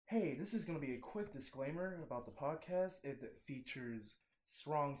Hey, this is going to be a quick disclaimer about the podcast. It features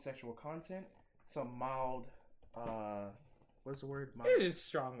strong sexual content, some mild, what's the word? Mild? It is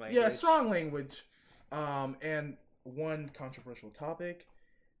strong language. Yeah, strong language, and one controversial topic.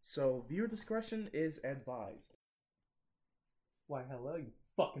 So viewer discretion is advised. Why, hello, you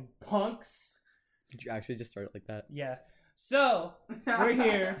fucking punks. Did you actually just start it like that? Yeah. So, we're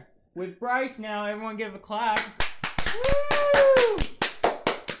here with Bryce now. Everyone give a clap. Woo!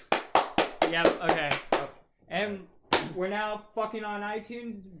 Yep, okay. And we're now fucking on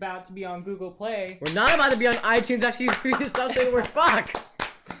iTunes, about to be on Google Play. We're not about to be on iTunes after you stop saying the word fuck.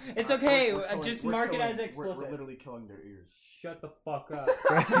 It's okay, We're just killing- mark it we're as killing- explicit. We're literally killing their ears. Shut the fuck up.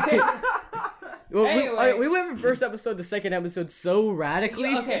 Well, Anyway. we went from first episode to second episode so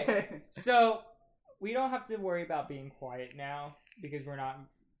radically. Yeah, okay. So, we don't have to worry about being quiet now, because we're not,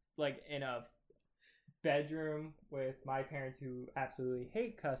 like, in a bedroom with my parents who absolutely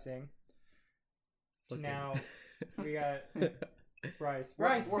hate cussing. So Okay. now, we got Bryce.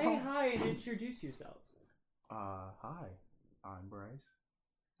 Bryce, we're say home. hi and introduce yourself. Hi, I'm Bryce.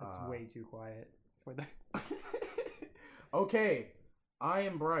 That's way too quiet for the... Okay, I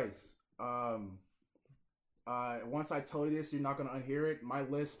am Bryce. Once I tell you this, you're not gonna unhear it. My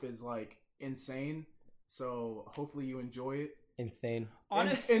lisp is like insane, so hopefully you enjoy it. Insane.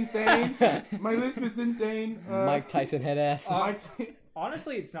 Insane. My lisp is insane. Mike Tyson head ass.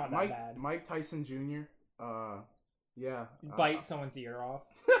 Honestly, it's not that bad. Mike Tyson Jr. Yeah. Bite someone's ear off.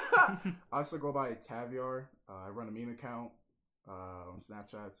 I also go by Taviar. I run a meme account on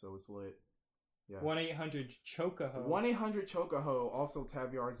Snapchat, so it's lit. Yeah. 1-800-CHOCAHO. 1-800-CHOCAHO. Also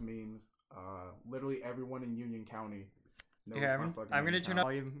Taviar's memes. Literally everyone in Union County knows Yeah, my fucking I'm gonna meme turn account. up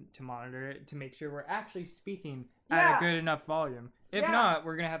volume to monitor it to make sure we're actually speaking at a good enough volume. If not,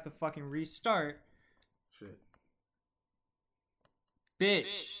 we're gonna have to fucking restart. Shit.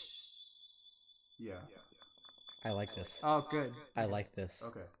 Bitch. Yeah. I like this. Oh, good. I like this.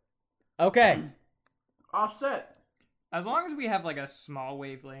 Okay. Okay. Offset. As long as we have like a small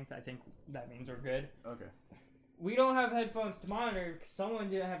wavelength, I think that means we're good. Okay. We don't have headphones to monitor because someone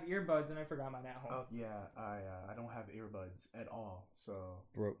didn't have earbuds and I forgot mine at home. Oh yeah, I don't have earbuds at all, so.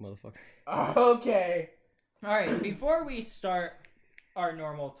 Broke motherfucker. Okay. All right, before we start our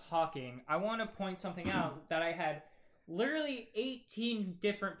normal talking, I want to point something out that I had literally 18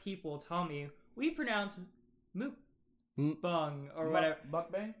 different people tell me we pronounce mukbang or whatever.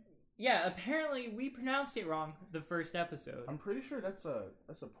 Mukbang? Yeah, apparently we pronounced it wrong the first episode. I'm pretty sure that's a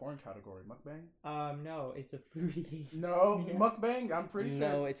porn category. Mukbang? No, it's a food eating. No, Yeah. mukbang. I'm pretty sure.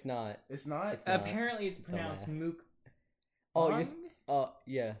 No, it's not. It's not. It's not. Apparently it's pronounced Dumbass. mook. Oh,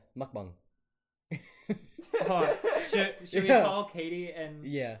 yeah, mukbang. Should we Yeah. call Katie and...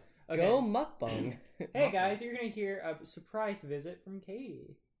 Yeah. Okay. Go mukbang. Hey guys, you're gonna hear a surprise visit from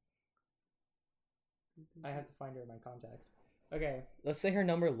Katie. I have to find her in my contacts. Okay. Let's say her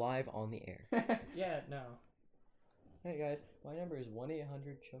number live on the air. Yeah, no. Hey guys, my number is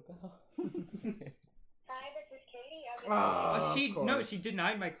 1-800-CHOCAHO. Hi, this is Katie. Ah. she of course. no, she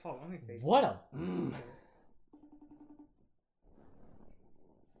denied my call. Let me face What it. a...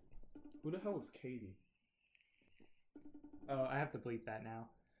 Who the hell is Katie? Oh, I have to bleep that now.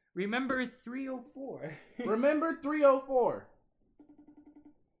 Remember 304. Remember 304.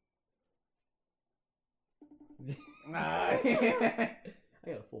 I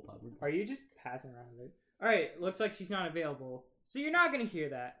got a full pod. Are you just passing around it? Alright, looks like she's not available. So you're not gonna hear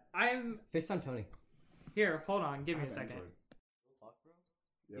that. I'm FaceTime Tony. here, hold on, give me a second.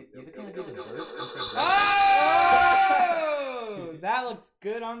 Yep, You're the yep, kind yep, of dude yep, that yep. Oh! That looks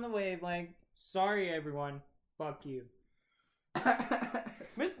good on the wavelength. Sorry everyone. Fuck you.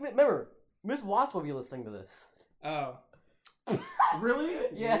 Remember, Miss Watts will be listening to this. Oh. Really?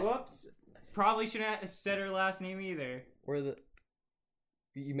 Yeah. Whoops. Probably shouldn't have said her last name either.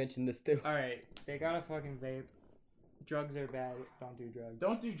 You mentioned this too. Alright, they got a fucking vape. Drugs are bad. Don't do drugs.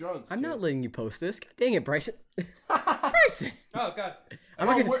 Don't do drugs. I'm not kids. letting you post this. God dang it, Bryson. Bryson! Oh god. I'm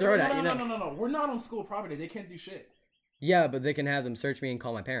not No, gonna throw it no, at no, you. no, No. no, no, no. We're not on school property. They can't do shit. Yeah, but they can have them search me and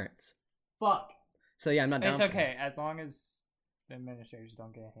call my parents. Fuck. So yeah, I'm not down. It's for okay, as long as the administrators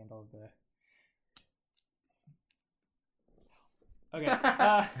don't get a handle of the... Okay,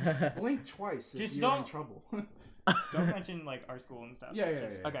 that. Blink twice if Just you're in don't- trouble. don't mention, like, our school and stuff. yeah.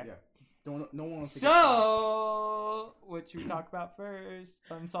 Okay. Yeah. Don't. No one wants to get shots. So, what should we talk about first?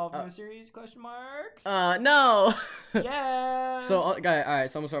 Unsolved mysteries, question mark? No. Yeah! So, all right,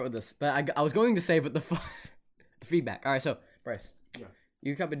 so I'm gonna start with this. But I was going to say, but the feedback. All right, so Bryce. Yeah.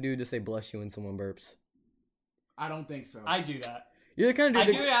 You type of dude to say bless you when someone burps. I don't think so. I do that. You're the kind of I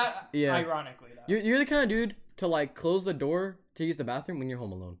dude. do that Yeah. ironically, though. You're the kind of dude to like close the door to to use the bathroom when you're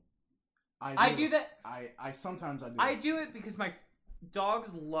home alone. I do that. I sometimes I do. I do it because my dogs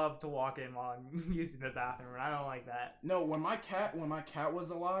love to walk in while I'm using the bathroom, and I don't like that. No, when my cat was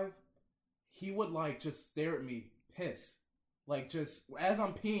alive, he would like just stare at me, piss. Like just as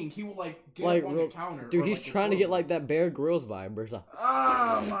I'm peeing, he would like get Like, up on the counter. Dude, or, he's like, the trying to get toilet. like that Bear Grylls vibe or something.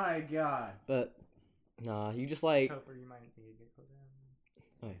 Oh my god. But nah, you just like Topher, you might need to get closer.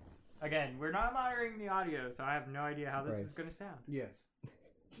 Hey. Again, we're not monitoring the audio, so I have no idea how this Right. is going to sound. Yes.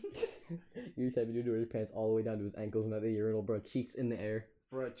 you type of dude wear his pants all the way down to his ankles and at the urinal, bro, cheeks in the air.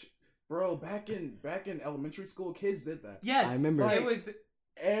 Bro, back in elementary school, kids did that. Yes, I remember. it was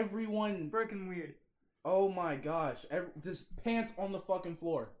Everyone. freaking weird. Oh my gosh. Just pants on the fucking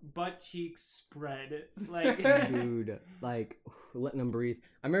floor. Butt cheeks spread. Like, Dude, like letting him breathe.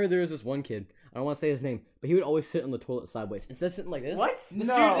 I remember there was this one kid. I don't want to say his name, but he would always sit on the toilet sideways. Instead of sitting like this. what? This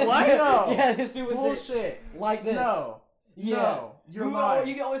No, dude, what? This, No. Yeah, this dude was sitting Bullshit. like this. No. Yeah. No. You're You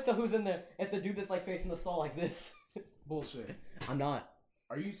lying. can always tell who's in there. If the dude that's like facing the stall like this. Bullshit. I'm not.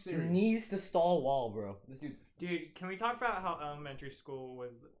 Are you serious? Knees to stall wall, bro. This dude's. Dude, can we talk about how elementary school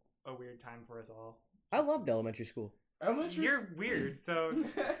was a weird time for us all? I loved elementary school. Elementary. You're weird, so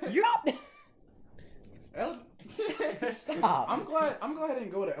Yup. Ele- Stop. I'm glad I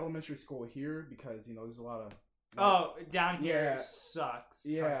didn't go to elementary school here because there's a lot of. oh, down here Yeah. sucks.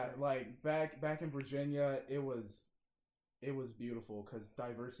 Yeah, Trust me. like back in Virginia, it was beautiful because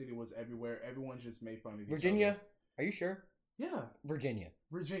diversity was everywhere. Everyone just made fun of each Virginia. other. Are you sure? Yeah, Virginia.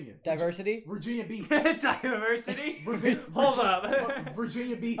 Virginia. Diversity. Virginia Beach. Diversity. Hold up.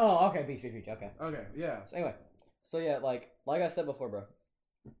 Virginia Beach. Oh, okay. Beach. Okay. Okay, yeah. So anyway, like I said before, bro.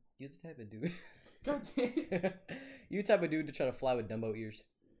 You the type of dude. God damn. You the type of dude to try to fly with Dumbo ears.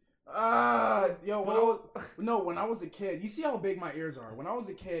 Yo, when I was a kid, you see how big my ears are. When I was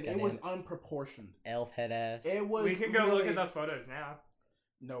a kid, it was unproportioned. Elf head ass. It was. We can go really... look at the photos now.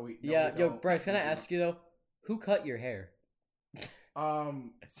 No, we. Yeah, we yo, don't. Bryce, can I We ask you though? Who cut your hair?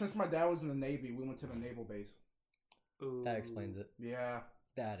 don't. Since my dad was in the Navy, we went to the naval base. Ooh. That explains it. Yeah,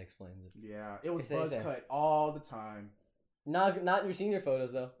 That explains it. yeah. It was Say, buzz say. cut all the time. Not your senior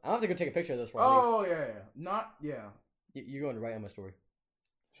photos though. I don't have to go take a picture of this for I leave. Oh yeah, yeah. Not yeah. You're going to write on my story.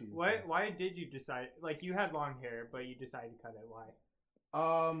 Jesus Why? Christ. Why did you decide? Like, you had long hair, but you decided to cut it. Why?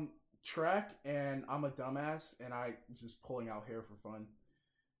 Track, and I'm a dumbass, and I just pulling out hair for fun.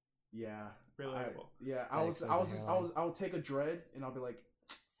 Yeah. Relatable. I would take a dread, and I'll be like,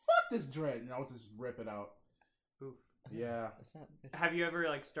 "Fuck this dread," and I would just rip it out. Oof. Yeah. That's not. Have you ever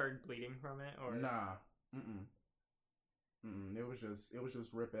like started bleeding from it, or Nah. It was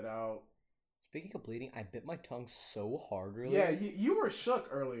just rip it out. Speaking of bleeding, I bit my tongue so hard earlier. Yeah, you were shook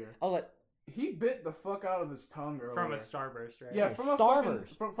earlier. I was like, He bit the fuck out of his tongue earlier. from a starburst, right? Yeah, from a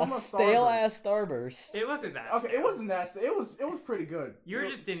Starburst. fucking, from a a stale Starburst. ass Starburst. It wasn't that. Okay, it stale. wasn't that. It was pretty good. You're It-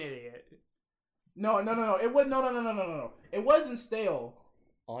 just an idiot. no. It was no. It wasn't stale.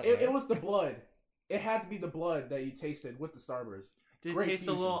 On It air. was the blood. It had to be the blood that you tasted with the Starburst. Did it Great taste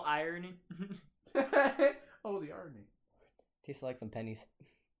fusion. a little irony? Oh, the irony. Tastes like some pennies.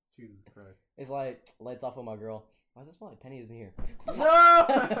 Jesus Christ. It's like lights off with my girl. Why does it smell like pennies in here? No.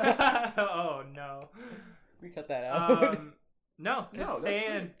 Oh no. We cut that out. No, it's No,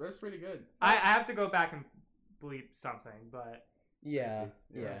 staying. that's pretty good. I have to go back and bleep something, but yeah,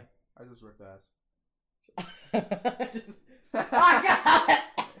 Safety. yeah. I just ripped ass. Just, oh God!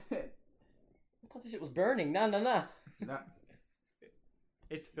 I thought this shit was burning. No. Nah.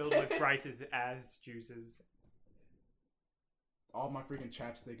 it's filled with Bryce's ass juices. All my freaking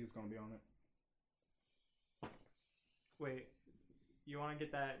chapstick is gonna be on it. Wait, you want to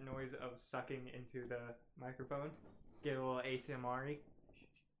get that noise of sucking into the microphone? Get a little ASMR-y?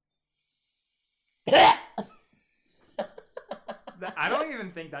 I don't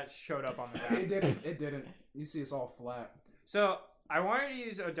even think that showed up on the It map. didn't. It didn't. You see, it's all flat. So I wanted to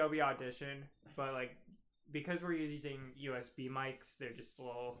use Adobe Audition, but like because we're using USB mics, they're just a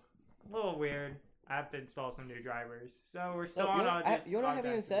little weird. I have to install some new drivers, so we're still Oh, on you know, Audition. you know what I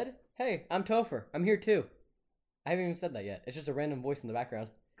haven't even said? Hey, I'm Topher. I'm here too. I haven't even said that yet. It's just a random voice in the background.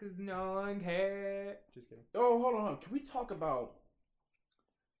 Cause no one cares. Just kidding. Oh, hold on. Can we talk about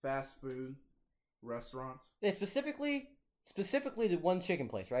fast food restaurants? Yeah, specifically the one chicken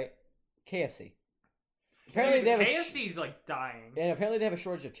place, right? KFC. Apparently they have KFC's like dying. and apparently they have a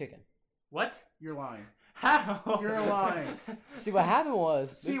shortage of chicken. What? You're lying. How? You're lying. See what happened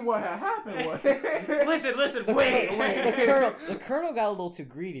was See this- what happened was. listen. the, Wait. the colonel got a little too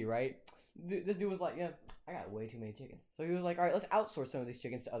greedy, right? This dude was like, yeah, I got way too many chickens. So he was like, all right, let's outsource some of these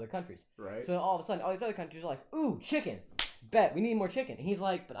chickens to other countries. Right. So all of a sudden, all these other countries are like, ooh, chicken. Bet, we need more chicken. And he's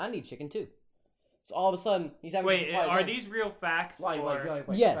like, but I need chicken too. So all of a sudden, he's having to Wait, supply are them. these real facts? Like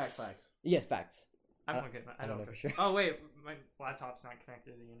Yes. facts. Yes, facts. I'm I- looking. I don't know for sure. Oh wait, my laptop's not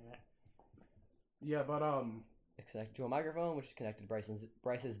connected to the internet. Yeah, but It's connected to a microphone, which is connected to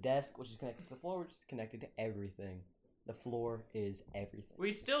Bryce's desk, which is connected to the floor, which is connected to everything. The floor is everything.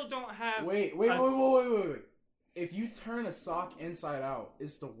 We still don't have. wait. If you turn a sock inside out,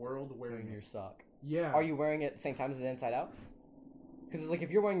 is the world wearing Wearing your it? sock. Yeah. Are you wearing it at the same time as the inside out? Because it's like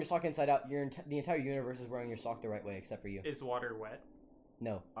if you're wearing your sock inside out, the entire universe is wearing your sock the right way, except for you. Is water wet?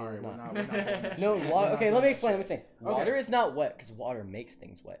 No, All it right, is we're not. not doing that No, shit. We're water. not Okay, doing let me that explain. shit. Let me explain. Okay. Water is not wet because water makes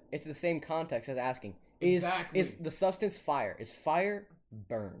things wet. It's the same context as asking: Exactly. is the substance fire? Is fire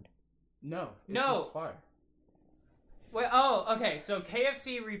burned? No. It's No. just fire. Wait. Oh, okay. So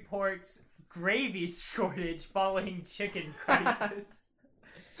KFC reports gravy shortage following chicken crisis.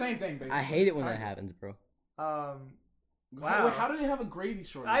 Same thing, basically. I hate it when that Kinda. happens, bro. Wow. Wait, how do they have a gravy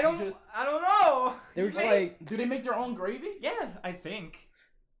shortage? I You don't. just- I don't know. They were just Wait. like, Do they make their own gravy? Yeah, I think.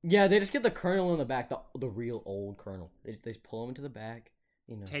 yeah, they just get the kernel in the back, the real old kernel. They just pull them into the back,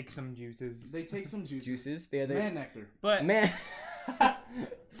 you know. Take some juices. They take some juices. Juices. They Man nectar. But man.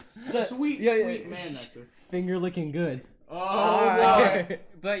 Sweet, Yeah, yeah, sweet yeah. man nectar. Finger licking good. Oh, Alright. boy.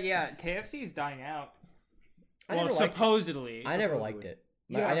 But yeah, KFC is dying out. I Well, never liked it. supposedly. I never supposedly. liked it.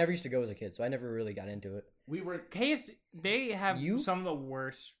 Yeah. I never used to go as a kid, so I never really got into it. We were. KFC, they have You? some of the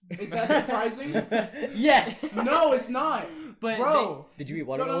worst. Is that surprising? Yes. No, it's not. But Bro. Did you eat No,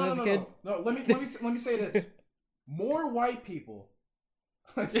 watermelon as a kid? No, let me say this. More white people.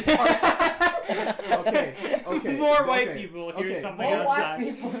 okay. More white okay, people. Here's okay. something More white outside.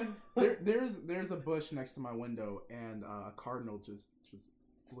 people. There's a bush next to my window, and a cardinal just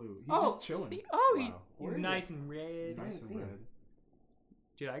flew. He's Oh, just chilling. Oh, Wow. Where he's is nice and red. Nice haven't and seen him. red.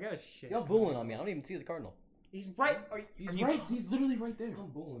 Dude, I got a shit. Y'all bullying on me. I don't even see the cardinal. He's right. He's right. He's literally right there. I'm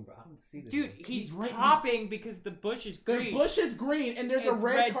bullying, bro. I don't see this. Dude, thing. he's right- popping because the bush is The green. bush is green, and there's a It's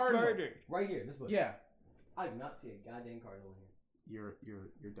red cardinal. murdered. right here. This bush. Yeah. I do not see a goddamn cardinal here. You're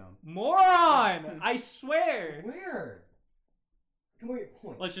dumb. Moron! I swear. Where? Come on, your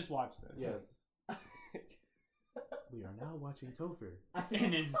point. Let's just watch this. Yes. We are now watching Topher.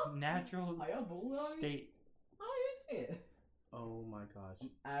 In his natural Are y'all bullying on me? state. How do you see it? Oh my gosh.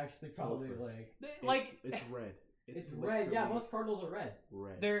 Actually, probably Topher. like It's red. it's red. Yeah, literally most cardinals are red.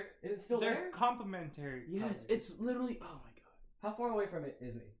 red. They're Is it still they're there? complementary. Yes, colors. it's literally. Oh my god. How far away from it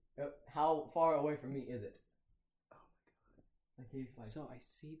is me? How far away from me is it? Oh Like 85. So I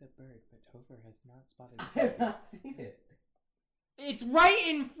see the bird, but Topher has not spotted I the have bird. not seen it. It's right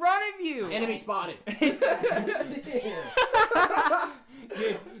in front of you. Enemy spotted.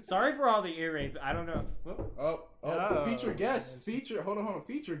 Dude, sorry for all the ear rape. I don't know. Whoop. Oh. Feature guest. Hold on.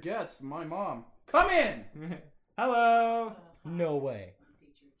 Feature guest. My mom. Come in. Hello. No way.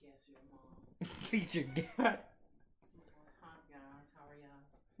 Featured guest, your mom. Featured guest. Hi guys, how are y'all?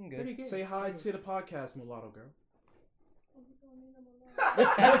 I'm Pretty good. good. Say hi to the podcast, mulatto girl.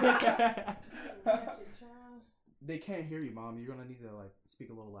 They can't hear you, mom. You're gonna need to like speak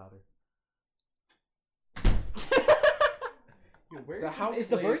a little louder. The house Is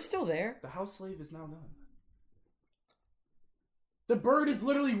the slave. bird still there? The house slave is now done. The bird is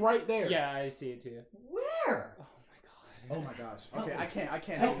literally right there. Yeah, I see it too. Where? Oh my god. Oh my gosh. Okay, Help me. I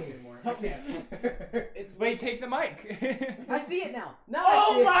can't Help do this me. anymore. I Help me. can't. It's Wait, take the mic. I see it now. Now I see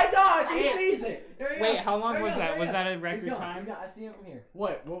Oh it. my gosh, he Yeah. sees it. There you Wait, go. how long There you was go, that? there Was you that go. a record He's gone, time? he's gone. I see him from here.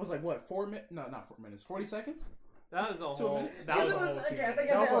 What was like what? 4 minutes? No, not 4 minutes. 40 seconds? That was a To a whole. minute? That was a It whole. okay, I 2 think minutes. I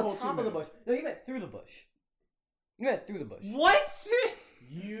That was meant a on whole 2 top of the bush. minutes. No, you meant through the bush. You meant through the bush. What?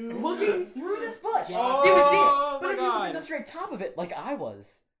 You Looking through this bush. Oh you would see it. But my if you looked God. at the straight top of it, like I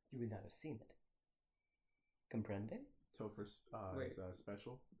was, you would not have seen it. Comprende? Topher's Wait. is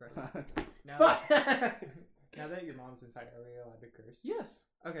special. Now, Fuck. now that your mom's inside, are we allowed to curse? Yes.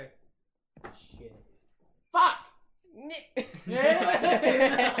 Okay. Shit. Fuck. No,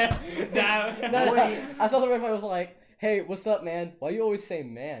 I saw the red flag was like, hey, what's up, man? Why you always say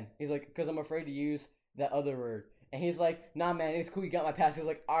man? He's like, because I'm afraid to use that other word. And he's like, nah, man, it's cool, you got my pass. He's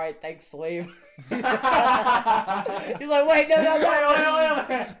like, alright, thanks, slave. He's like, wait,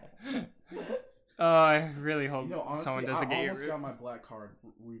 no. Oh, I really hope You know, honestly, someone doesn't I get your almost got my black card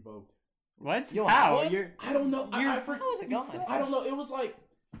revoked. What? You How? what? You're I don't know. You're- I How is it gone? I don't know. It was like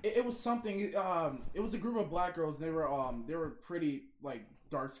it was something. It was a group of black girls. And they were pretty like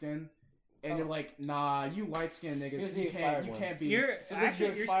dark skinned, and you're like, nah, you light skinned Here's niggas, the expired one. can't be. you're So this is actually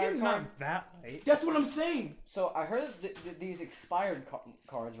your your expired skin's card? not that light. That's what I'm saying. So I heard that these expired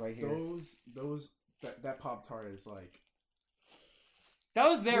cards right here. That Pop Tart is like. That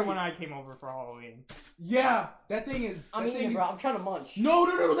was there when I came over for Halloween. Yeah, that thing is. I'm that eating thing it, bro. is- I'm trying to munch.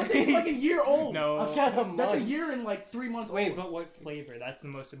 No, that thing's like a year old. No. I'm trying to munch. That's a year and like 3 months Wait, old. but what flavor? That's the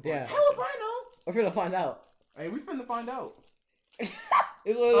most important. Yeah. Hell if question. I know. We're gonna find out. Hey, we finna find out. It's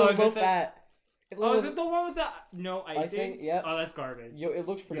literally is low it the- fat. It's Oh, is literally- it the one with the no icing? Icing? Yep. Oh, that's garbage. Yo, it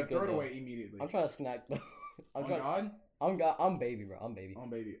looks pretty Yeah, good. throw it though. away immediately. I'm trying to snack though. I'm On trying. God? I'm baby, bro. I'm baby. On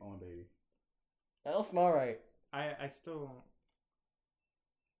baby. On baby. That don't smell right. I still.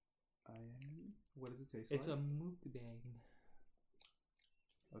 What does it taste It's a like? mukbang.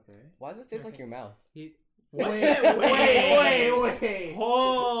 Okay. Why does it taste like your mouth? Wait. Oh,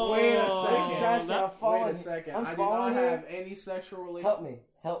 Wait a second. Trash can, I'm falling. Wait a second. I'm I do falling not here. have any sexual relations. Help me.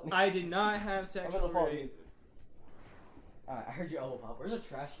 Help me. I did not have I'm sexual gonna fall. relations. Alright, I heard your elbow pop. Where's a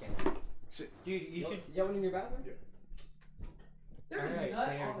trash can? Dude, you should. You have one in your bathroom? Yeah. There's a Alright, nut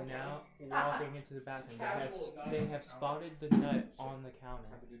they on are the now counter. walking into the bathroom. Casual nut They on the have counter. spotted the nut on the counter.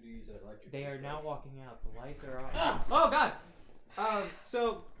 They are now walking out. The lights are off. Oh God.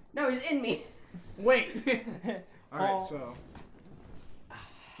 So. No, he's in me. Wait. Alright, Oh. so.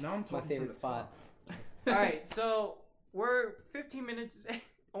 Now I'm talking My from favorite the spot. top. All right, so we're 15 minutes,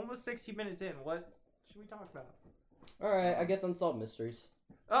 almost 16 minutes in. What should we talk about? Alright, I guess unsolved mysteries.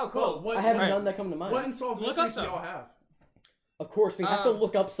 Oh, cool. What, I have Alright. none that come to mind. what unsolved Look up mysteries do some. y'all have? Of course, we have to Um,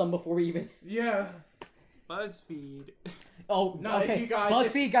 look up some before we even. Yeah. BuzzFeed. Oh, No, if okay. you guys-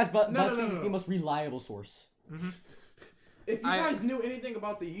 BuzzFeed, guys, No, no, BuzzFeed no, is no. the most reliable source. If you I- guys knew anything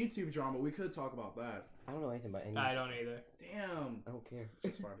about the YouTube drama, we could talk about that. I don't know anything about any. I don't either. Damn. I don't care.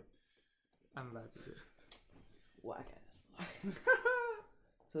 It's fine. I'm about to do it. Whack ass.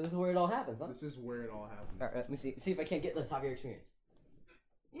 So this is where it all happens, huh? This is where it all happens. Alright, let me see. See if I can't get the top of your experience.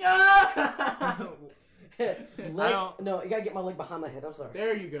 don't- No, you gotta get my leg behind my head. I'm sorry.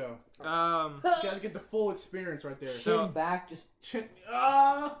 There you go. Um, You gotta get the full experience right there. So- Chin back, just Chin-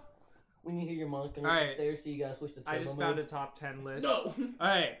 when you hear your mom coming Alright. upstairs, so you gotta switch the I turbo just mode. found a top 10 list. No. All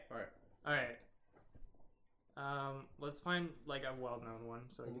right. Alright. All right. Let's find like a well-known one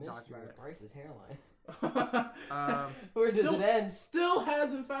so The we can talk mystery about of it. Bryce's hairline. Um, Where does still- it end? Still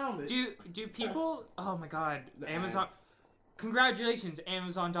hasn't found it. do people? Oh my God! The Amazon. ads. Congratulations,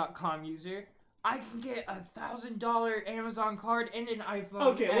 Amazon.com user. I can get $1,000 Amazon card and an iPhone.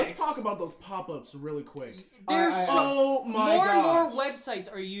 Okay, let's X. talk about those pop-ups really quick. There's Alright, Oh my more and gosh. more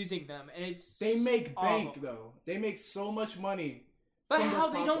websites are using them, and it's They make awful. bank though. They make so much money. But from how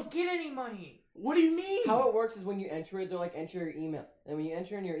those they pop-ups. don't get any money? What do you mean? How it works is when you enter it, they're like, enter your email. And when you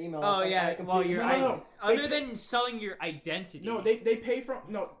enter in your email, Oh it's like, yeah, I well completely- you're No. other They- than selling your identity. No, they pay from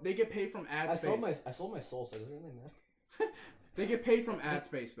they get paid from ad I space. sold my soul, so it doesn't really matter. They get paid from ad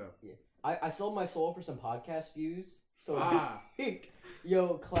space though. I sold my soul for some podcast views. So Ah,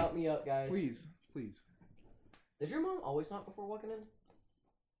 yo, clout me up, guys. please. Does your mom always knock before walking in?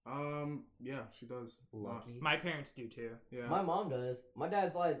 Yeah, she does. Lucky. My parents do too. Yeah. My mom does. My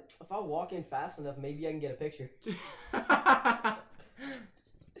dad's like, if I walk in fast enough, maybe I can get a picture.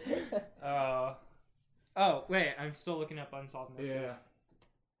 Oh wait, I'm still looking up unsolved mysteries.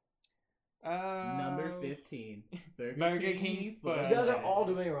 Yeah. Number 15. Burger King foot foot. You guys are lettuce. all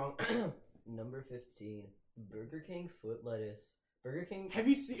doing it wrong. Number 15. Burger King foot lettuce. Burger King. Have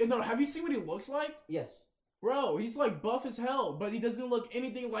you seen? No, have you seen what he looks like, Yes. bro? He's like buff as hell, but he doesn't look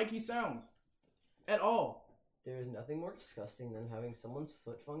anything like he sounds, at all. There is nothing more disgusting than having someone's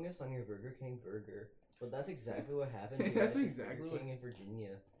foot fungus on your Burger King burger. But that's exactly what happened. here That's at this exactly Burger what- King in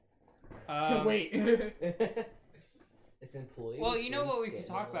Virginia. Wait. Its employee. Well, was you know sued what we could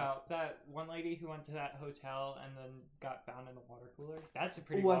talk scandalous. about? That one lady who went to that hotel and then got found in the water cooler. That's a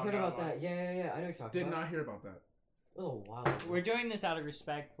pretty. Oh, I've heard well-known about one. that. Yeah. I know what you're talking Did about. not hear about that. Oh, wow. We're doing this out of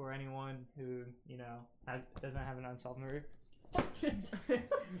respect for anyone who doesn't have an unsolved murder.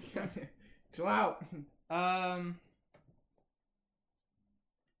 Chill out. Is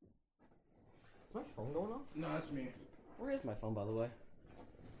my phone going off? No, that's me. Where is my phone, by the way?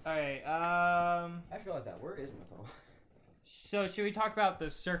 All right. I just realized that. Where is my phone? So should we talk about the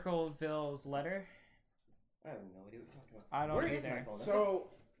Circleville's letter? I have no idea what you're talking about. I don't Where is either. my phone? That's So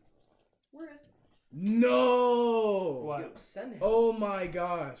Where is? no. What? Yo, send him. Oh my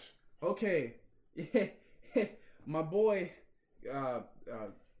gosh. Okay. My boy.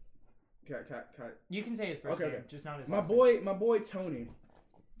 Cat. You can say his first Okay, name, okay. just not his My last name. boy Tony.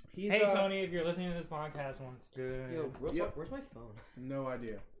 He's Hey Tony, if you're listening to this podcast once, good. Yo, real Yep. talk, where's my phone? No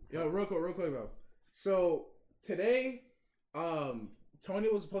idea. Yo, real quick though. So today, Tony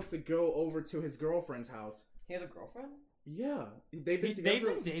was supposed to go over to his girlfriend's house. He has a girlfriend? Yeah, they've been They've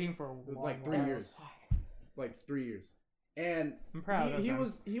together been dating for a long like 3 while. years. Like 3 years. And I'm proud of he him.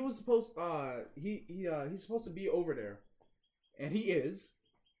 was supposed he's supposed to be over there, and he is.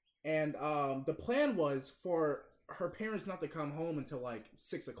 and the plan was for her parents not to come home until like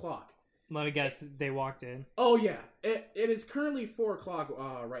 6 o'clock. Let me guess, they walked in. Oh yeah, it is currently 4 o'clock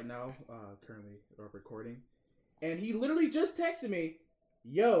right now. Currently recording, and he literally just texted me,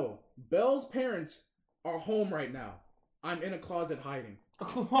 "Yo, Belle's parents are home right now. I'm in a closet hiding."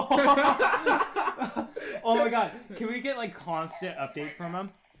 Oh my god, can we get like constant updates from him?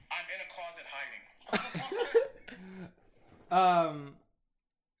 I'm in a closet hiding.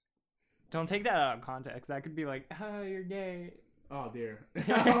 Don't take that out of context. That could be like, oh, you're gay. Oh dear.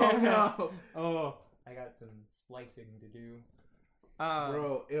 Oh no. Oh, I got some splicing to do.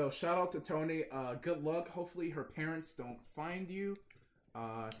 Bro, shout out to Tony. Good luck. Hopefully her parents don't find you.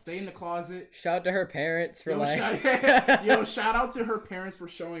 Stay in the closet. Shout out to her parents for Shout out to her parents for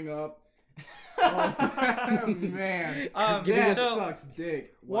showing up. Oh, man. That sucks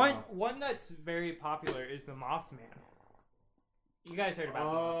dick. Wow. One that's very popular is the Mothman. You guys heard about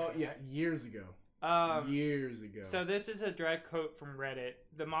Oh, yeah, years ago. Years ago. So this is a direct quote from Reddit.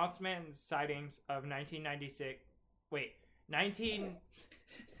 The Mothman sightings of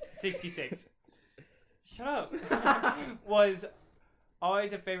 1966. Shut up. Was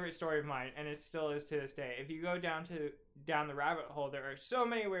always a favorite story of mine, and it still is to this day. If you go down the rabbit hole, there are so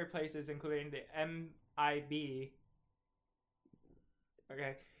many weird places, including the MIB.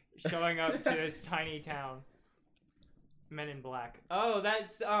 Okay, showing up to this tiny town. Men in Black. Oh,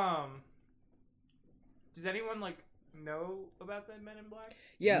 that's Does anyone like know about the Men in Black?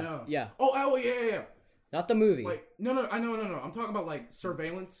 Yeah, No. yeah. Oh, yeah. Not the movie. Like, no. I'm talking about like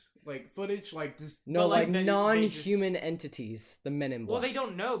surveillance, like footage, like this. No, But, like, like they non-human entities. The Men in Black. Well, they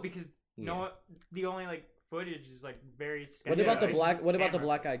don't know because Yeah. the only like footage is like very sketchy. What about the it's black? What about the camera.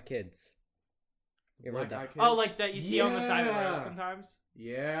 black-eyed kids? You ever heard Black that? Eyed Kids? Oh, like that you see on the side of the road Yeah. sometimes.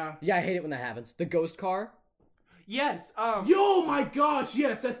 Yeah. Yeah, I hate it when that happens. The ghost car. Yes. Yo, my gosh,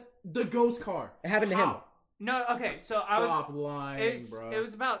 yes, that's the ghost car. It happened to him. How? No. Okay. So Stop lying, bro. It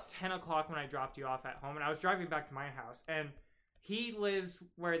was about 10 o'clock when I dropped you off at home, and I was driving back to my house, and he lives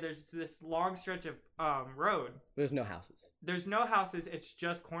where there's this long stretch of road. There's no houses. There's no houses. It's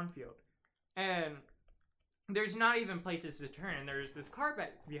just cornfield, and there's not even places to turn. And there's this car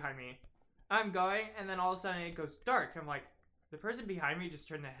behind me. I'm going, and then all of a sudden it goes dark. I'm like, the person behind me just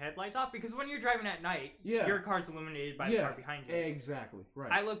turned the headlights off, because when you're driving at night, Yeah. your car's illuminated by the car behind you. Exactly.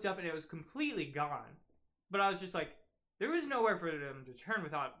 Right. I looked up and it was completely gone. But I was just like, there was nowhere for them to turn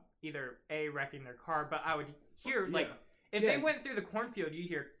without either A, wrecking their car, but I would hear, like, if Yeah. they went through the cornfield, you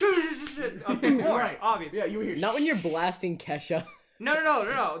hear of the horn, Right. obviously. Yeah, you were here. Not when you're blasting Kesha.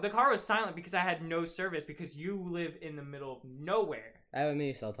 No. The car was silent because I had no service, because you live in the middle of nowhere. I have a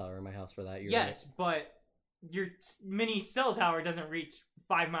mini cell tower in my house for that. You're Yes, but your mini cell tower doesn't reach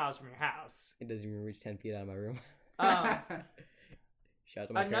 5 miles from your house. right. It doesn't even reach 10 feet out of my room. Shout out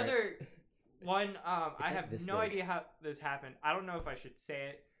to my Another parents. one, I like have this no big. idea how this happened. I don't know if I should say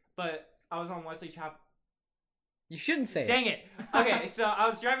it, but I was on Wesley Chapel. You shouldn't say Dang it. it. Okay, so I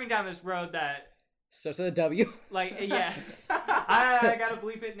was driving down this road that, Starts with a W. like, yeah. I gotta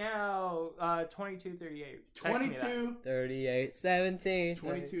bleep it now. 2238. Text me that. 22, 38, 17.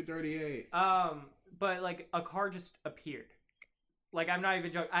 22, 38. But like a car just appeared. Like, I'm not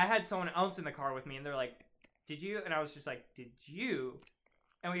even joking. I had someone else in the car with me, and they're like, "Did you?" And I was just like, "Did you?"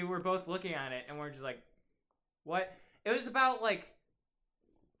 And we were both looking at it, and we're just like, "What?" It was about like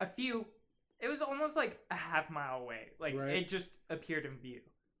it was almost like a half mile away. Like, Right. it just appeared in view.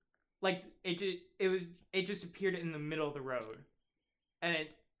 Like, it just appeared in the middle of the road. And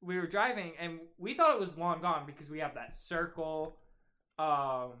we were driving, and we thought it was long gone because we have that circle.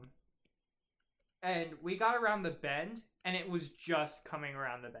 And we got around the bend, and it was just coming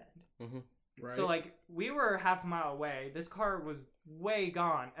around the bend. Right. So, like, we were half a mile away. This car was way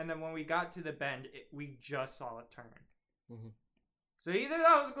gone. And then when we got to the bend, we just saw it turn. Mhm. So either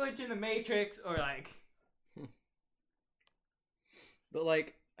that was a glitch in the Matrix, or, like... But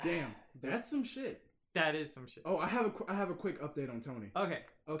like, Damn, that's some shit. That is some shit. Oh, I have a quick update on Tony. Okay.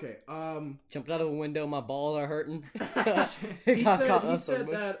 Okay. jumped out of a window, my balls are hurting. He Got said caught in a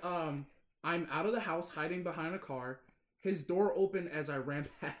that bush. I'm out of the house hiding behind a car. His door opened as I ran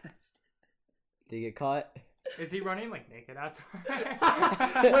past. Did he get caught? Is he running, like, naked outside?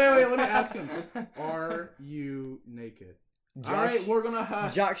 Wait, let me ask him. Are you naked? All right, we're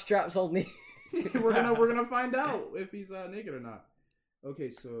gonna Jock straps on me. we're gonna find out if he's naked or not. Okay,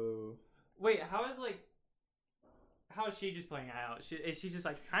 so Wait, how is she just playing out? Is she just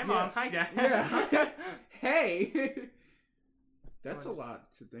like, hi, Mom, hi, Dad? yeah. Hey, that's Someone a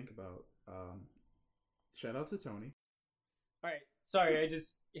lot to think about. Shout out to Tony. Alright, sorry, I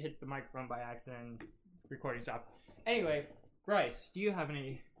just hit the microphone by accident and recording stopped. Anyway, Bryce, do you have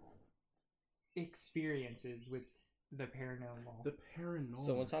any experiences with the paranormal. The paranormal.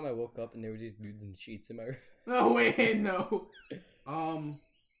 So one time I woke up and there were just dudes in sheets in my room. No, wait, no.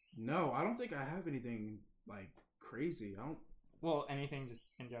 No, I don't think I have anything, like, crazy. I don't... Well, anything just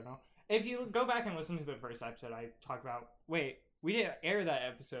in general. If you go back and listen to the first episode, I talk about... Wait, we didn't air that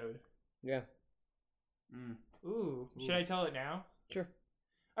episode. Yeah. Ooh, should I tell it now? Sure.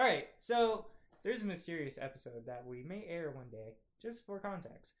 Alright, so there's a mysterious episode that we may air one day, just for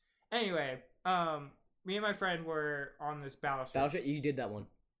context. Anyway, me and my friend were on this battleship. Battleship, you did that one.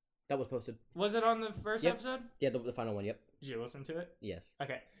 That was posted. Was it on the first Yep. episode? Yeah, the final one, yep. Did you listen to it? Yes.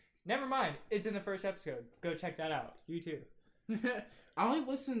 Okay. Never mind. It's in the first episode. Go check that out. You too. I only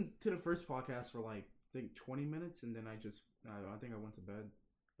listened to the first podcast for, like, I think 20 minutes, and then I think I went to bed.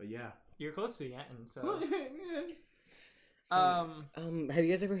 But yeah. You're close to the end, so... Have you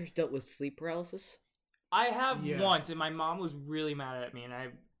guys ever dealt with sleep paralysis? I have Yeah. once, and my mom was really mad at me,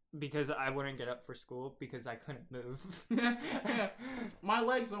 because I wouldn't get up for school because I couldn't move. My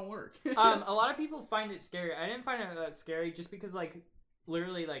legs don't work. A lot of people find it scary. I didn't find it that scary just because, like,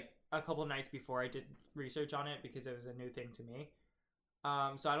 literally, like, a couple nights before I did research on it because it was a new thing to me.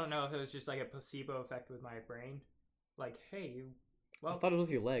 So I don't know if it was just, like, a placebo effect with my brain. Like, hey, you... I thought it was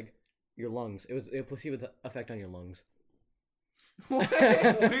with your leg. Your lungs. It was a placebo effect on your lungs. What?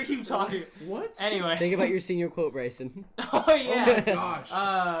 What are you talking? What? Anyway. Think about your senior quote, Bryson. Oh, Oh yeah. my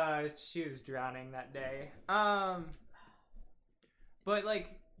gosh. She was drowning that day. But like,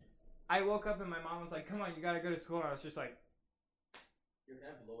 I woke up and my mom was like, "Come on, you gotta go to school." And I was just like, You're gonna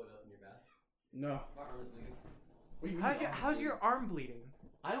have to blow it up in your bath. No. My arm is bleeding. What do you mean "How's your arm bleeding?"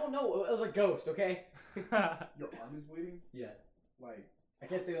 I don't know. It was a ghost, okay? Your arm is bleeding? Yeah. Like, I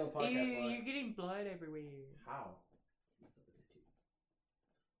can't say it on the podcast. You're getting blood everywhere. how?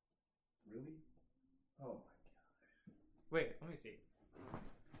 Really? Oh my Wait, let me see.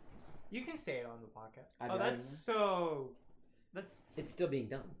 You can say it on the podcast. I'd Oh, rather that's It's still being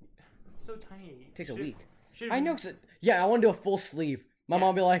done. so tiny. It takes a week. Should've I been- know. Yeah, I want to do a full sleeve. My Yeah.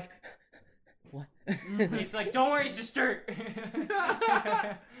 mom be like, "What?" It's like, don't worry, sister. It's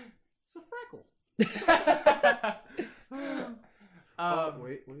a freckle. um,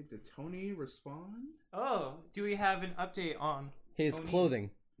 Wait, did Tony respond? Oh, do we have an update on His Tony? clothing.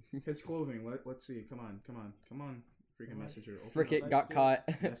 His clothing. Let's see. Come on. Freaking messenger. Open Frick it up. got caught.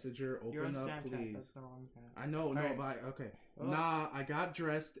 Messenger, You're on open up, Snapchat. please. That's the wrong thing. I know, Alright. but okay. Oh. Nah, I got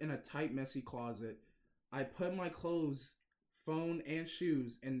dressed in a tight, messy closet. I put my clothes, phone, and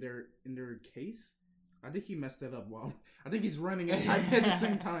shoes in their case. I think he messed that up. Well, I think he's running and typing at the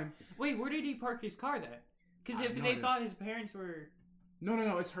same time. Wait, where did he park his car then? Because I if have no they idea. thought his parents were,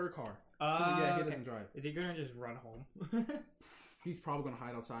 No, it's her car. 'Cause, yeah, he okay. doesn't drive. Is he gonna just run home? He's probably gonna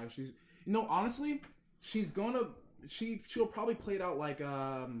hide outside. Honestly, she'll probably play it out like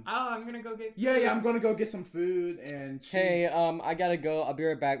Oh, I'm gonna go get. Yeah, I'm gonna go get some food and Hey, I gotta go. I'll be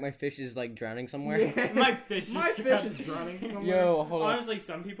right back. My fish is like drowning somewhere. Yeah. My fish is My fish is drowning somewhere. Yo, hold on, Honestly,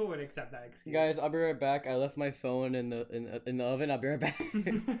 some people would accept that excuse. guys. I'll be right back. I left my phone in the oven. I'll be right back.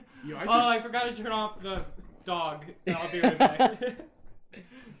 Yo, I forgot to turn off the dog. I'll be right back.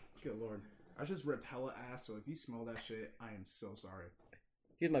 Good lord. I just ripped hella ass, so if you smell that shit, I am so sorry.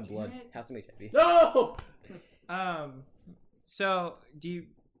 Here's my Damn blood. it. Has to make HIV. No! So do you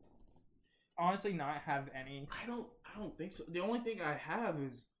honestly not have any? I don't think so. The only thing I have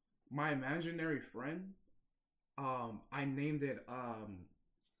is my imaginary friend. I named it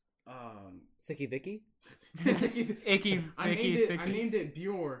Thicky Vicky. Icky, I Vicky, named it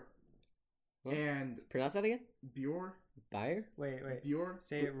Bjor. What? And Pronounce that again. Bjor? Bayer. Wait. Bjor?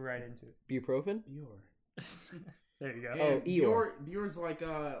 Say it right into it. Buprofen. Bjor. There you go. Oh, And Eeyore. Bjor's like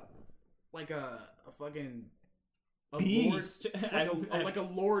a fucking a Beast. lord, like a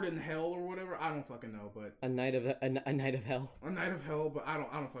lord in hell or whatever. I don't fucking know, but A night of hell. a knight of hell. But I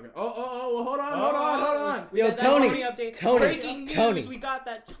don't fucking. Oh, hold on. We Yo, got that Tony, update. Tony, Breaking news. Tony. We got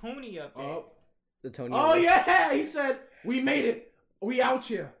that Tony update. Oh, The Tony. oh yeah, he said we made it. We out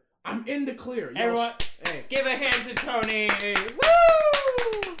here. I'm in the clear. Yo, Everyone, hey. give a hand to Tony.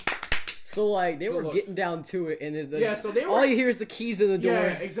 Woo! So like they Good were looks. getting down to it, and Yeah, so they were. all you hear is the keys to the door.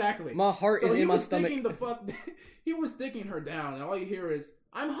 Yeah, exactly. My heart So is he in my was stomach. sticking the fuck. He was sticking her down, and all you hear is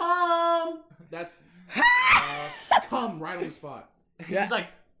 "I'm home." That's come right on the spot. Yeah. He's like,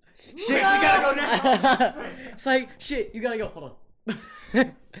 Shit, we gotta go now. It's like shit. You gotta go. Hold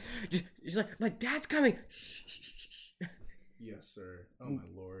on. She's like, my dad's coming. Shh, shh, shh, shh. Yes, sir. Oh my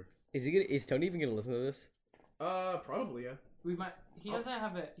lord. Is Tony even gonna listen to this? Probably yeah. We might. He doesn't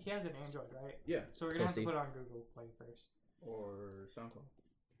have He has an Android, right? Yeah. So we're gonna have to Pussy. put it on Google Play first. Or SoundCloud.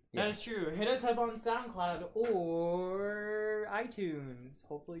 Yeah. That's true. Hit us up on SoundCloud or iTunes.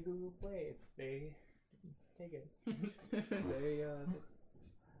 Hopefully Google Play if they take it.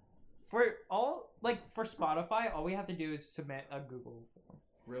 For Spotify, all we have to do is submit a Google form.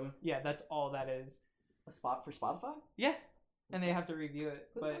 Really? Yeah, that's all that is. A spot for Spotify? Yeah, and they have to review it.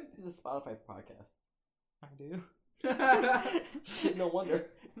 Who the But fuck is a Spotify podcast? I do. Shit, no wonder.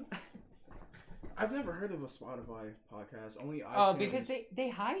 I've never heard of a Spotify podcast. Only iTunes. Oh, because they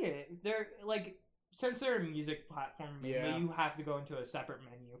hide it. They're like, since they're a music platform, mainly, Yeah. you have to go into a separate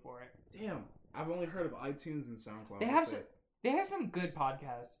menu for it. Damn, I've only heard of iTunes and SoundCloud. They That's have it. They have some good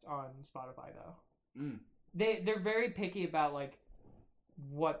podcasts on Spotify though. Mm. They're very picky about like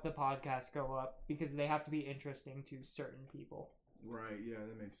what the podcasts go up because they have to be interesting to certain people. Right, yeah,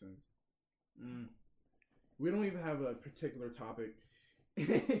 that makes sense. We don't even have a particular topic.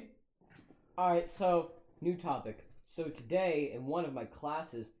 Alright, so, new topic. So today, in one of my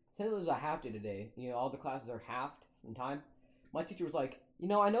classes, since it was a half day today, all the classes are halved in time, my teacher was like, I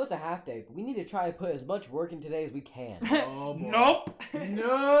know it's a half day, but we need to try to put as much work in today as we can. Oh, boy. Nope.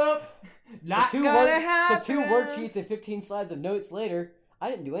 Nope. Not so gonna happen. So 2 worksheets and 15 slides of notes later, I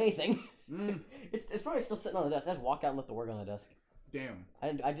didn't do anything. Mm. It's probably still sitting on the desk. I just walked out and left the work on the desk. Damn.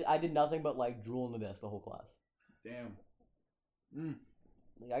 I did nothing but like drool on the desk the whole class. Damn.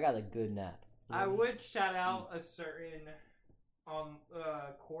 Like, I got a good nap. I would shout out a certain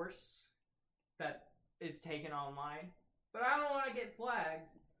course that is taken online, but I don't want to get flagged.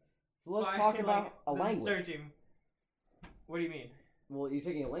 So let's by, talk about a them language. Searching. What do you mean? Well, you're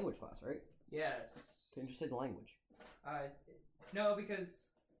taking a language class, right? Yes. Can you just say the language? No, because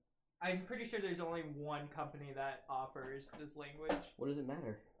I'm pretty sure there's only one company that offers this language. What does it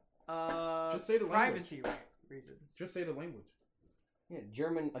matter? Just say the privacy reasons. Just say the language. Yeah, a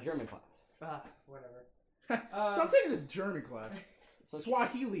German class. Whatever. So I'm taking this German class.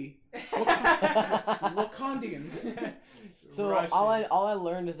 Swahili. Wakandian. So Russian. all I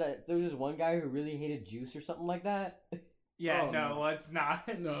learned is that there was this one guy who really hated juice or something like that. Yeah, Oh, no, no. let's not.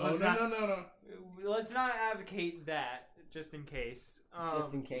 No. Let's not advocate that, just in case.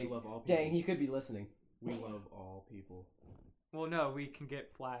 Just in case. We love all people. Dang, he could be listening. We love all people. Well, no, we can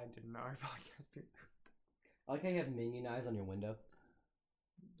get flagged in our podcast. I like how you have minion eyes on your window.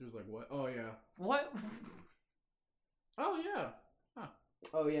 There's like what? Oh yeah. What? Oh yeah.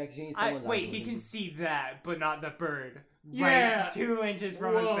 Oh yeah, because you need someone's Wait, eyes he on can you. see that, but not the bird. Yeah. Right 2 inches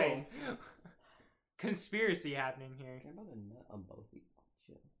from Whoa. his face. Conspiracy happening here. Care about a nut on both of you.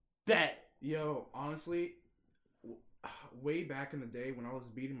 Shit. Bet. Yo, honestly, way back in the day when I was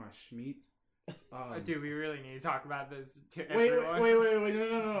beating my Schmeat. Dude, we really need to talk about this to Wait, everyone. wait,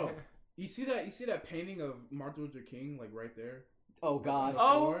 no. You see that painting of Martin Luther King, like right there? Oh On god. the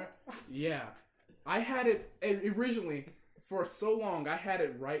Oh. floor? Yeah. I had it originally for so long. I had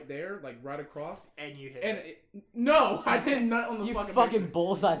it right there, like right across. And you hit And it. no, I did not on the You fucking fucking picture.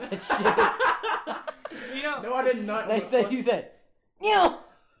 bullseye that shit. You know, No, I did not. Next thing he said, "No,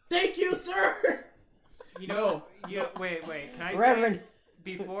 Thank you, sir. you know, wait, can I Reverend." say,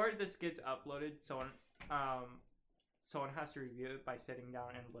 before this gets uploaded, someone has to review it by sitting down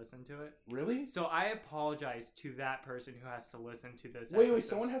and listen to it. Really? So I apologize to that person who has to listen to this Wait, episode.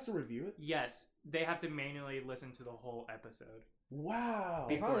 someone has to review it? Yes, they have to manually listen to the whole episode. Wow.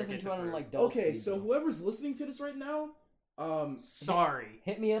 They Before probably it listen gets to it on approved. like double Okay, speed, so though. whoever's listening to this right now, Sorry.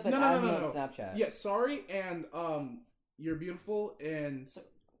 Hit me up and No, add no, me no, on no. Snapchat. yeah, sorry, and you're beautiful, and So-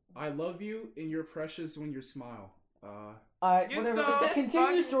 I love you, and you're precious when you smile. Alright, You're whatever. so Continue your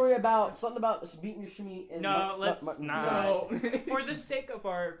fucking- story about something about beating your shmeat and No, let's not. No. For the sake of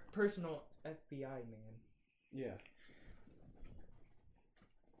our personal FBI man. Yeah.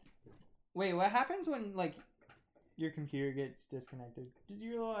 Wait, what happens when like your computer gets disconnected? Does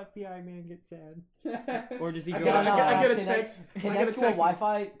your little FBI man get sad? Or does he I go? get, I get, I get a Connect- text. I get Connect a to a text.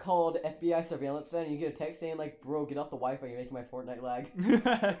 Wi-Fi called FBI surveillance fan, and you get a text saying like, "Bro, get off the Wi-Fi. You're making my Fortnite lag."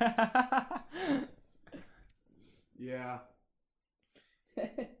 Yeah.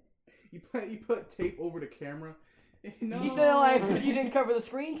 you put tape over the camera. No. He said like, "You didn't cover the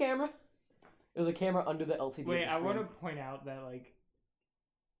screen camera." It was a camera under the LCD. Wait, of the I want to screen. point out that like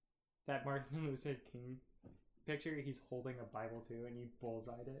that Martin Luther King picture, he's holding a Bible too, and you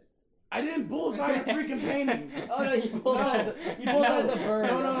bullseyed it. I didn't bullseye the freaking painting. Oh no, you bullseyed the bird.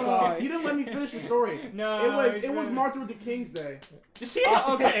 No, I'm no. sorry. You didn't let me finish the story. No, It was really- Martin Luther King's day. See?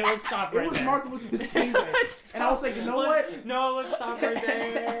 Okay, let's stop right It was there. Martin Luther King's day. Let's And I was stop. like, you know Let- what? No, let's stop right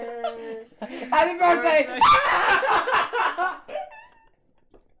there. Happy birthday!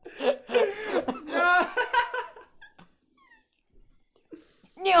 No.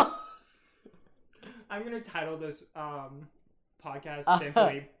 No. I'm gonna title this podcast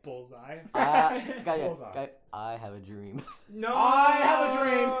simply Bullseye. Guy, I have a dream. No, I have a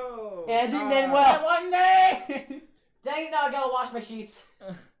dream. Yeah, it didn't end That well. one day. Dang it, now I gotta wash my sheets.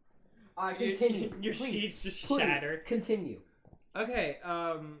 Alright, continue. Your Please, sheets just please, shatter. Continue. Okay,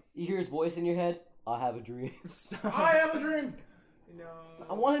 You hear his voice in your head? I have a dream. stop. I have a dream. No.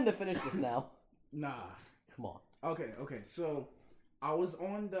 I want him to finish this now. Nah. Come on. Okay. So I was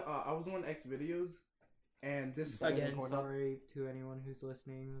on X videos, and this Again, Pornhub? sorry to anyone who's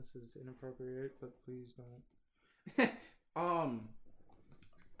listening. This is inappropriate, but please don't.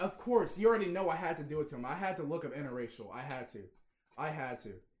 Of course, you already know I had to do it to him. I had to look up interracial. I had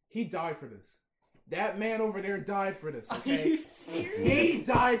to. He died for this. That man over there died for this. Okay. Are you serious? He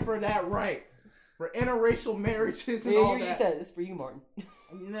died for that right. For interracial marriages and all You that. said it's for you, Martin.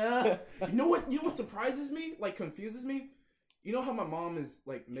 Nah. You know what surprises me? Like confuses me? You know how my mom is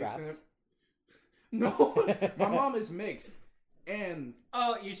like mixing Traps? it? No. My mom is mixed. And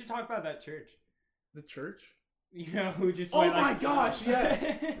Oh, you should talk about that church. the church? You know who just Oh went my like... gosh, yes.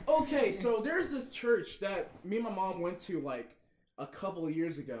 Okay, so there's this church that me and my mom went to like a couple of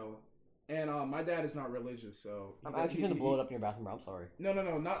years ago. And my dad is not religious, so I'm actually gonna blow it up in your bathroom, bro. I'm sorry. No,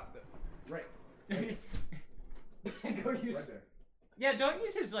 not right. Go use Right there. Yeah, don't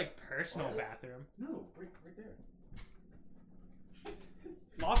use his like personal bathroom. No, right there.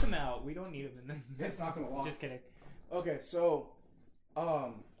 Lock him out. We don't need him in this. It's not gonna lock. Just kidding. Okay, so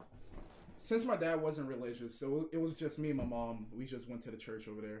since my dad wasn't religious, so it was just me and my mom. We just went to the church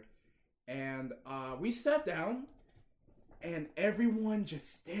over there, and we sat down, and everyone just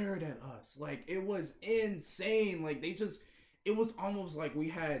stared at us. Like it was insane. Like it was almost like we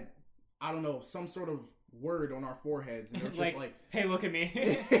had, I don't know, some sort of word on our foreheads, and they're just like, hey, look at me.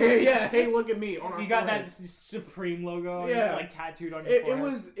 yeah, hey, look at me on our You got foreheads. that Supreme logo, Yeah. like tattooed on your It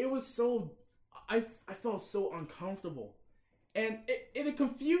forehead. was so, I felt so uncomfortable, and it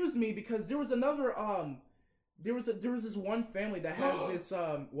confused me because there was another there was this one family that has this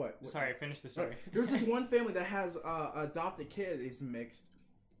what? Sorry, finish the story. There's this one family that has adopted kid is mixed.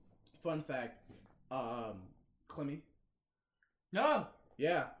 Fun fact, Clemmy. No.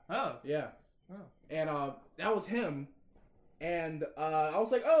 Yeah, Oh. yeah. Oh. And that was him. And I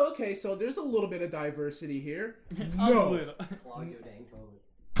was like, oh, okay, so there's a little bit of diversity here. A little. Clog your dang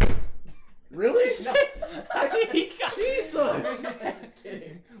toilet. Really? No. He got- Jesus!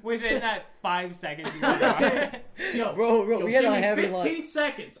 Within that 5 seconds, you got it. Yo, Bro, we had give a me heavy 15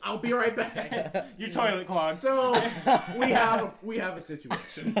 seconds. I'll be right back. Your toilet clogged. So we have a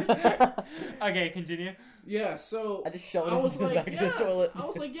situation. Okay, continue. Yeah. So I just shoved I it was into the like, back yeah. of the toilet. I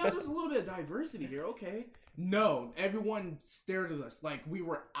was like, yeah. There's a little bit of diversity here. Okay. No, everyone stared at us like we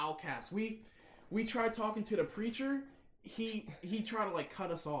were outcasts. We tried talking to the preacher. He tried to like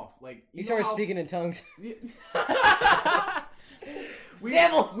cut us off. Like You started how- speaking in tongues. we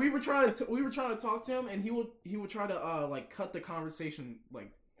Devil! we were trying to talk to him, and he would try to like cut the conversation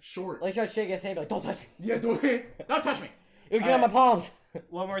like short. Like, try to shake his hand, like, don't touch me. Yeah, don't touch me. It'll get on my palms.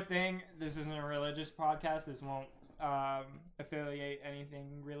 One more thing. This isn't a religious podcast. This won't affiliate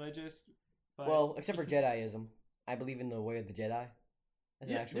anything religious. But Well, except for Jediism. I believe in the way of the Jedi. As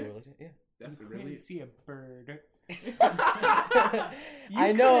an Yeah, actual yeah. religion. Yeah. That's you really. couldn't see a bird. You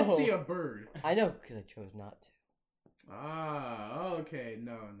I know. couldn't see a bird. I know, because I chose not to. Ah, okay.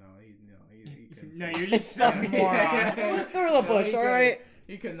 No, he couldn't. No, see. you're just some moron. Throw the bush, he alright?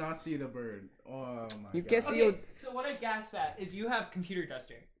 He could not see the bird. Oh my You god. can't see Okay, so what I gasp at is you have computer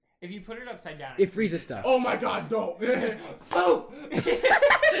duster. If you put it upside down, it freezes stuff. Oh my god, don't. Oh!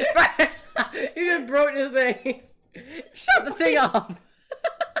 You just broke this thing. Shut the thing off.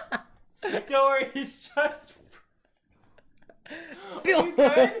 Don't worry, it's just. Bill. You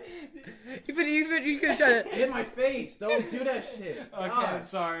good? You could try to. Hit my face. Don't do that shit. Okay, God. I'm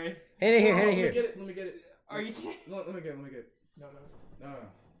sorry. Hand it here, No, hand it Let here. me get it. Let me get it. Are you? Let me get it. No.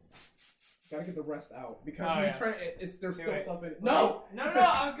 Gotta get the rest out because Oh, when yeah. you turn it, there's Do still it. stuff in it. No.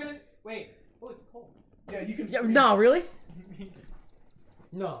 I was gonna wait. Oh, it's cold. Yeah, you can. Yeah, freeze no, it. really?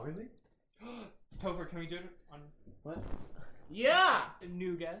 No, really? Topher, can we do it on What? Yeah. a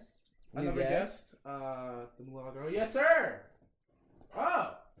new guest? Another guest. The mulatto. Yes, sir.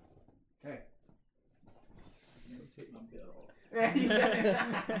 Oh. Hey. Take my belt off.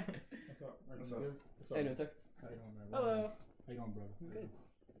 Yeah. What's up? What's up? What's up? Hey, no, sir. How you doing, man? Hello. How you doing, brother? Good.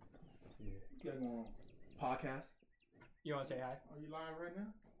 Yeah. What you got going on? Podcast. You want to say hi? Are you live right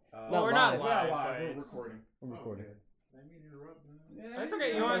now? No, we're not live. We're not live. live. but We're it's- recording. I'm recording. Okay. Let me interrupt, man. Yeah, That's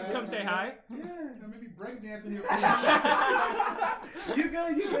okay. You want to come say hi? Yeah, maybe breakdancing here. You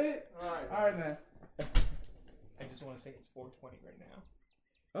good? You good? Alright. All right, man. I just want to say it's 4:20 right now.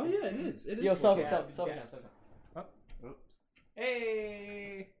 Oh yeah, it is. It is. Yo, cool. stop.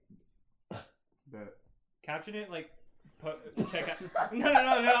 Hey. Bet. Caption it like. Check out.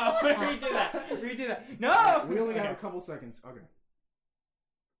 No. Redo that. No. We only got Okay. a couple seconds. Okay.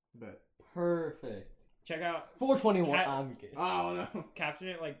 Bet. Perfect. Check out. 421. Cat- I'm kidding. Oh no. Caption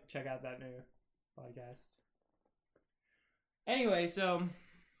it like. Check out that new podcast. Anyway, so.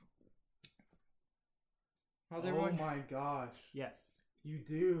 How's everyone? Oh my gosh. Yes. You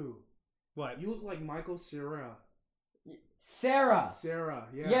do. What? You look like Michael Cera. Sarah. Sarah.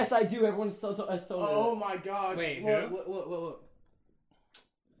 Yeah. Yes, I do. Everyone's so Oh my gosh. Wait, look, who? Look.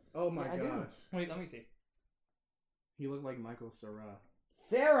 Oh my Yeah, I do. gosh. Wait, let me see. He looked like Michael Cera.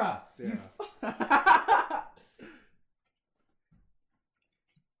 Sarah. Sarah.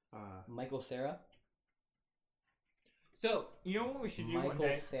 Michael Sarah. So, you know what we should do one Michael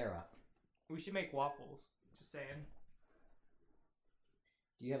day? Sarah. We should make waffles. Just saying.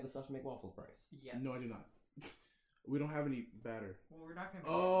 Do you have the stuff to make waffles, Bryce? Yes. No, I do not. We don't have any batter. Well, we're not gonna.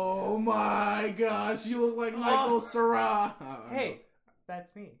 Oh my gosh, you look like Michael Cera. Hey,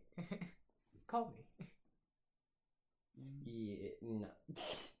 that's me. Call me. Yeah. No.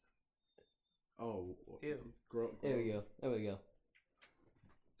 Oh. Ew. There we go. There we go.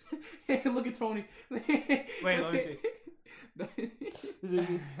 Look at Tony. Wait, let me see.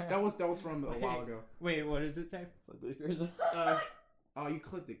 that was from a while ago. Wait, what does it say? Oh, you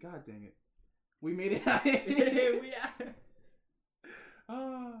clicked it. God dang it. We made it.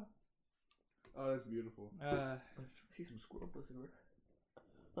 Oh, that's beautiful. See some squirrel pussy.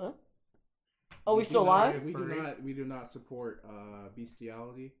 Huh? Oh, we still live? We do not support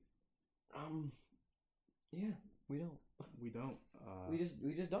bestiality. Yeah, we don't. We don't.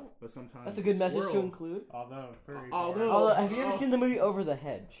 We just don't. But sometimes That's a good message to squirrel- include. Although, furry. Although- Although, have you ever oh. seen the movie Over the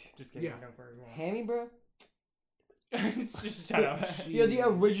Hedge? Just kidding. Yeah. No furry. Hammy, bro. Just shut up. Yeah, the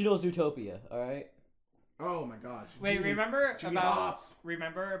original Zootopia. All right. Oh my gosh. Wait, Genie- remember Genie about Hops.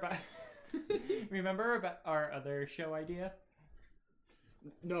 remember about our other show idea?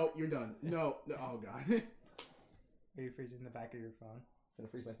 No, you're done. No. Oh god. Are you freezing the back of your phone? Gonna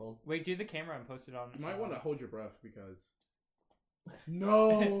freeze my phone. Wait, do the camera and post it on. You might want to hold your breath because.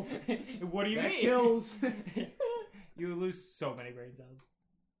 No. What do you That mean? kills. You lose so many brain cells.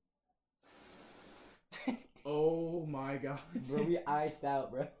 Oh my god. Bro, we iced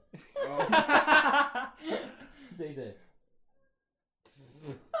out, bro. Oh. Say.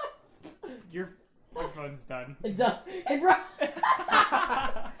 Your phone's done. It's done. Hey, bro.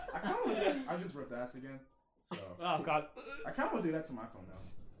 I kind of want to do that. I just ripped ass again. So. Oh god, I kind of want to do that to my phone now.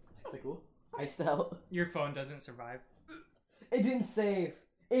 It's kinda cool. Iced out. your phone doesn't survive. It didn't save.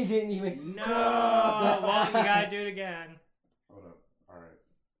 It didn't even. No, well you gotta do it again. Hold up. All right.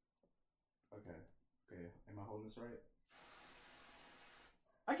 Okay. Am I holding this right?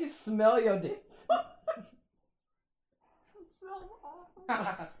 I can smell your dick. It smells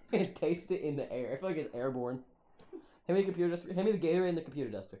awful. And taste it in the air. I feel like it's airborne. Hand me the computer duster. Hand me the Gatorade and the computer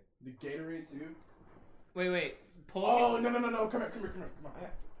duster. The Gatorade too. Wait. Pull. Oh no! Come here! Come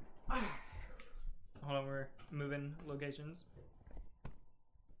on. Hold on, we're moving locations.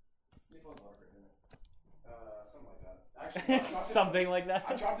 Something like that. Actually, Something like that.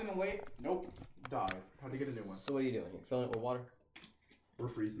 I dropped in a lake. Nope. Died. Had to get a new one. So what are you doing? You're filling it with water? We're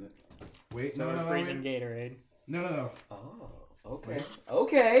freezing it. Wait. So we're freezing Gatorade. No. Oh, okay.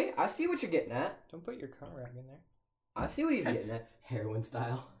 Okay, I see what you're getting at. Don't put your car rag in there. I see what he's getting at. Heroin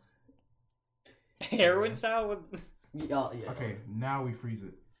style. Heroin style with. Yeah. Okay. Now we freeze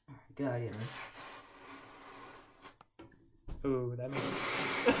it. Good idea, man. Ooh, that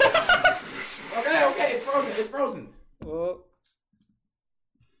makes. Okay. It's frozen. Well,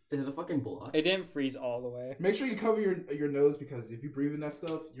 Is it a fucking block? it didn't freeze all the way. Make sure you cover your nose because if you breathe in that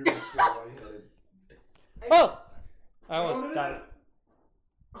stuff, you're gonna feel lightheaded. Oh! I almost died.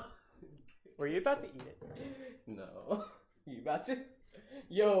 Were you about to eat it? No. You about to?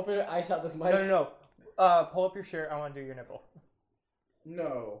 Yo, for I shot this mic. No. Pull up your shirt. I want to do your nipple.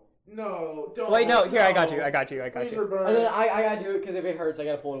 No, don't. Wait, no. Here, I got you. Freezer burn. And then I gotta do it because if it hurts, I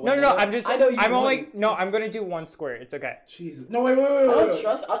gotta pull it away. No. I know you. I'm only. wouldn't. No, I'm gonna do one square. It's okay. Jesus. No, wait.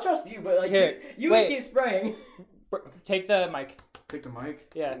 I'll trust you, but like Here, you wait. would keep spraying. Take the mic. Take the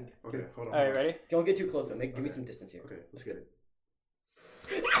mic. Yeah. Okay, hold on. All right, ready? Don't get too close though. Give me some distance here. Okay, let's get it.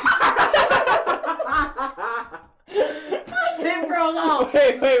 Tim grows off.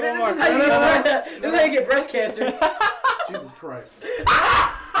 Wait, one more. This is how you get breast cancer. Jesus Christ.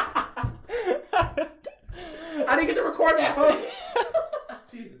 I didn't get to record that.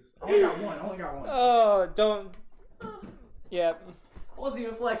 Jesus. I only got one. Oh, don't. Yeah. I wasn't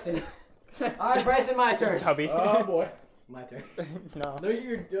even flexing. Alright, Bryson, my turn. Tubby. Oh boy. My turn. No. Look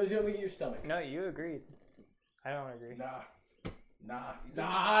at your stomach. No, you agreed. I don't agree. Nah. Nah.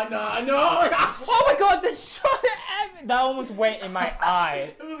 Oh my god, that almost went in my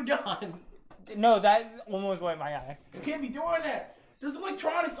eye. It was gone. No, that almost went in my eye. You can't be doing that. There's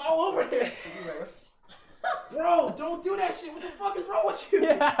electronics all over there. Bro, don't do that shit. What the fuck is wrong with you?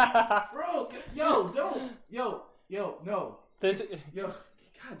 Bro, don't. No. This God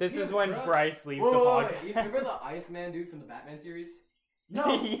this damn is it, when bro. Bryce leaves Whoa, the wait, podcast. wait. You remember the Iceman dude from the Batman series?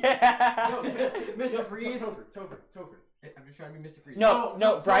 No. Yeah. Mr. Freeze. Topher. I'm just trying to be Mr. Freeze.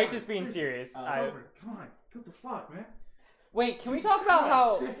 No, Bryce Topher, is being serious. Topher, come on. What the fuck, man? Wait, can we talk about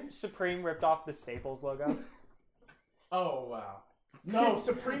how Supreme ripped off the Staples logo? Oh, wow. No,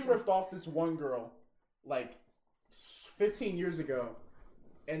 Supreme ripped off this one girl, like, 15 years ago.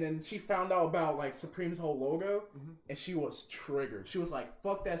 And then she found out about, like, Supreme's whole logo, and she was triggered. She was like,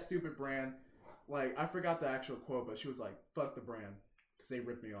 fuck that stupid brand. Like, I forgot the actual quote, but she was like, fuck the brand. Because they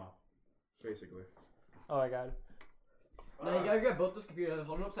ripped me off, basically. Oh my god. No, you gotta grab both those computers,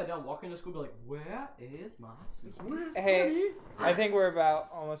 hold them upside down, walk into school, be like, where is my suit? Hey, I think we're about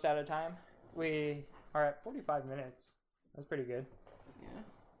almost out of time. We are at 45 minutes. That's pretty good.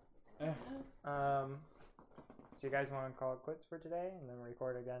 Yeah. So you guys want to call it quits for today and then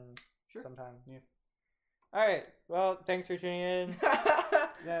record again sometime? Yeah. All right. Well, thanks for tuning in.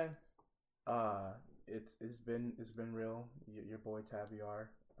 Then. It's been real. Your boy Taviar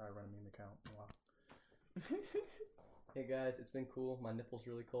running me an account. Wow. Hey guys, it's been cool. My nipple's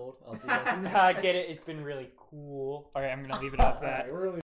really cold. I'll see you guys. Get it? It's been really cool. All right, I'm gonna leave it off that. Alright, we're really